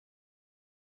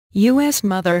U.S.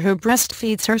 mother who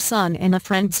breastfeeds her son and a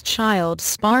friend's child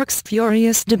sparks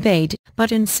furious debate,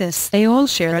 but insists they all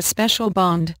share a special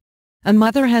bond. A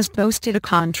mother has posted a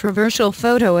controversial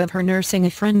photo of her nursing a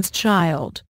friend's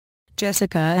child.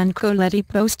 Jessica and Colette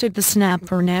posted the snap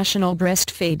for National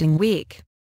Breastfeeding Week.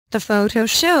 The photo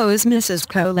shows Mrs.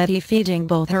 Colette feeding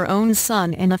both her own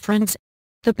son and a friend's.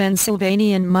 The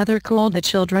Pennsylvanian mother called the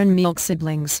children milk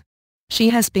siblings.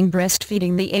 She has been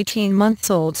breastfeeding the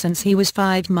 18-month-old since he was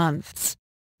 5 months.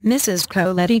 Mrs.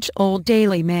 Colette told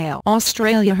Daily Mail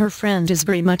Australia her friend is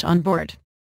very much on board.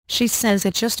 She says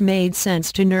it just made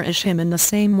sense to nourish him in the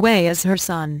same way as her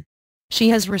son. She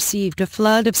has received a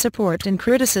flood of support and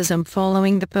criticism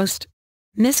following the post.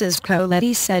 Mrs.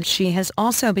 Colette said she has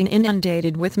also been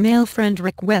inundated with male friend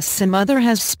requests. A mother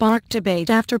has sparked debate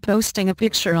after posting a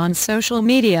picture on social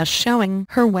media showing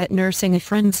her wet nursing a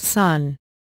friend's son.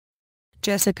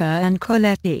 Jessica and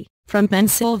Colette, from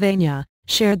Pennsylvania,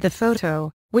 shared the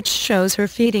photo, which shows her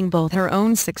feeding both her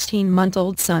own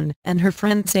 16-month-old son and her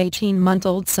friend's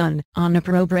 18-month-old son, on a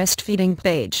pro-breastfeeding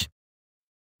page.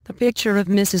 The picture of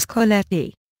Mrs.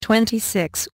 Colette,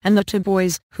 26, and the two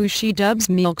boys, who she dubs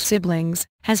milk siblings,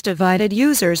 has divided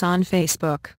users on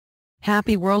Facebook.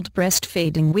 Happy World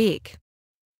Breastfeeding Week.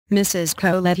 Mrs.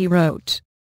 Colette wrote,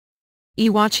 "I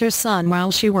watch your son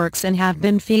while she works and have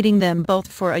been feeding them both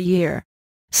for a year.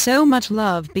 So much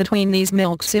love between these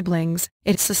milk siblings,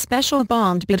 it's a special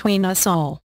bond between us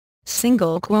all."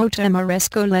 Ms.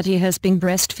 Colette has been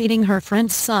breastfeeding her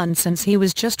friend's son since he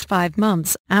was just 5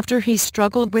 months after he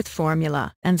struggled with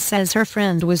formula, and says her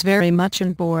friend was very much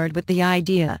on board with the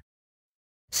idea.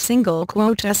 He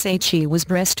was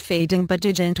breastfeeding but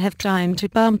didn't have time to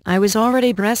pump. I was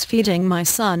already breastfeeding my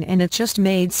son and it just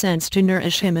made sense to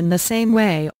nourish him in the same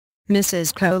way,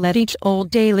 Mrs. Colette told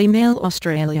Daily Mail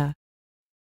Australia.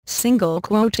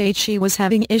 He was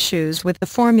having issues with the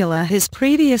formula his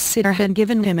previous sitter had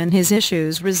given him, and his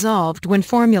issues resolved when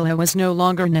formula was no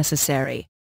longer necessary.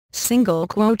 Ms.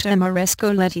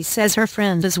 Colette says her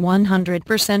friend is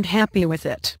 100% happy with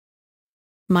it.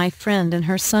 "My friend and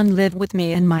her son live with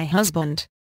me and my husband.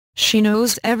 She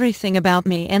knows everything about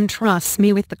me and trusts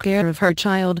me with the care of her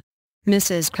child,"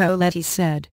 Mrs. Colette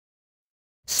said.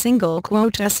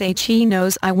 "She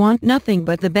knows I want nothing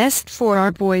but the best for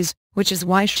our boys, which is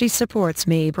why she supports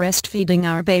me breastfeeding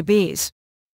our babies."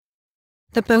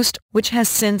 The post, which has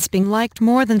since been liked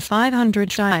more than 500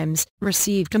 times,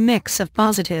 received a mix of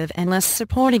positive and less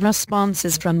supportive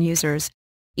responses from users.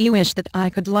 "I wish that I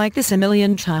could like this a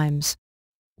million times,"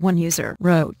 one user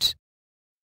wrote.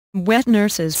 "Wet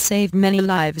nurses saved many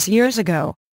lives years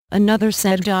ago," another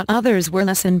said. Others were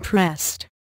less impressed.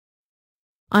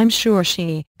 "I'm sure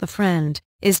she, the friend,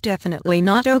 is definitely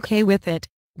not okay with it,"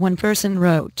 one person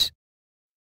wrote.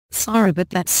 "Sorry, but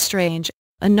that's strange,"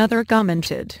 another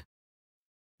commented.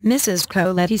 Mrs.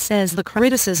 Colette says the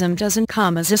criticism doesn't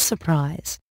come as a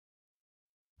surprise.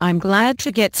 "I'm glad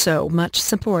to get so much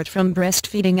support from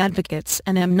breastfeeding advocates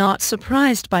and am not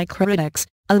surprised by critics.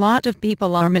 A lot of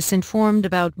people are misinformed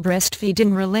about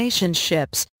breastfeeding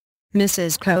relationships,"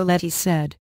 Mrs. Colette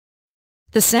said.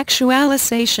 "The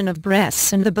sexualization of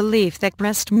breasts and the belief that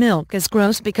breast milk is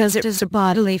gross because it is a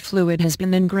bodily fluid has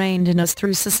been ingrained in us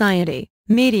through society,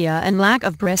 media and lack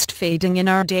of breastfeeding in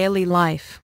our daily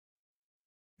life."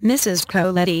 Mrs.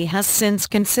 Colette has since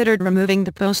considered removing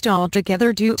the post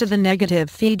altogether due to the negative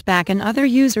feedback and other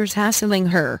users hassling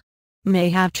her. "May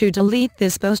have to delete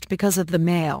this post because of the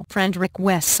male friend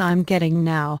requests I'm getting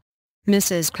now,"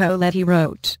 Mrs. Colette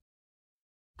wrote.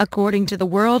 According to the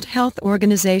World Health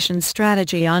Organization's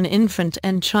strategy on infant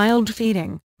and child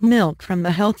feeding, milk from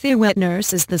the healthy wet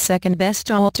nurse is the second best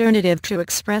alternative to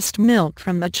expressed milk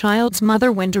from the child's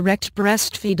mother when direct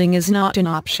breastfeeding is not an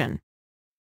option.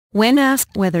 When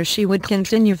asked whether she would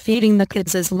continue feeding the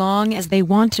kids as long as they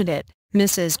wanted it,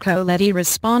 Mrs. Colette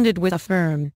responded with a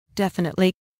firm,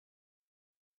 "Definitely.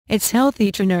 It's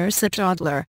healthy to nurse a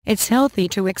toddler, it's healthy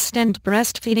to extend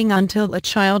breastfeeding until a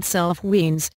child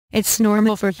self-weans. It's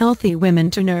normal for healthy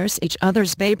women to nurse each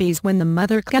other's babies when the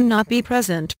mother cannot be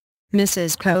present,"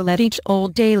 Mrs. Colette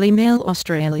told Daily Mail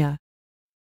Australia.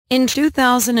 In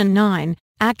 2009,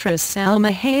 actress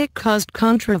Salma Hayek caused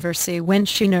controversy when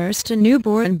she nursed a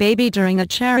newborn baby during a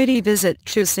charity visit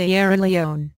to Sierra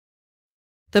Leone.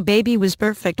 "The baby was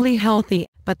perfectly healthy,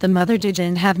 but the mother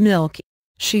didn't have milk,"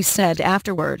 she said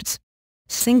afterwards.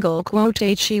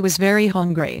 "She was very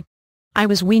hungry. I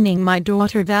was weaning my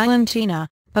daughter Valentina,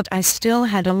 but I still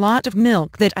had a lot of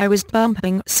milk that I was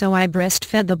pumping, so I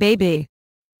breastfed the baby."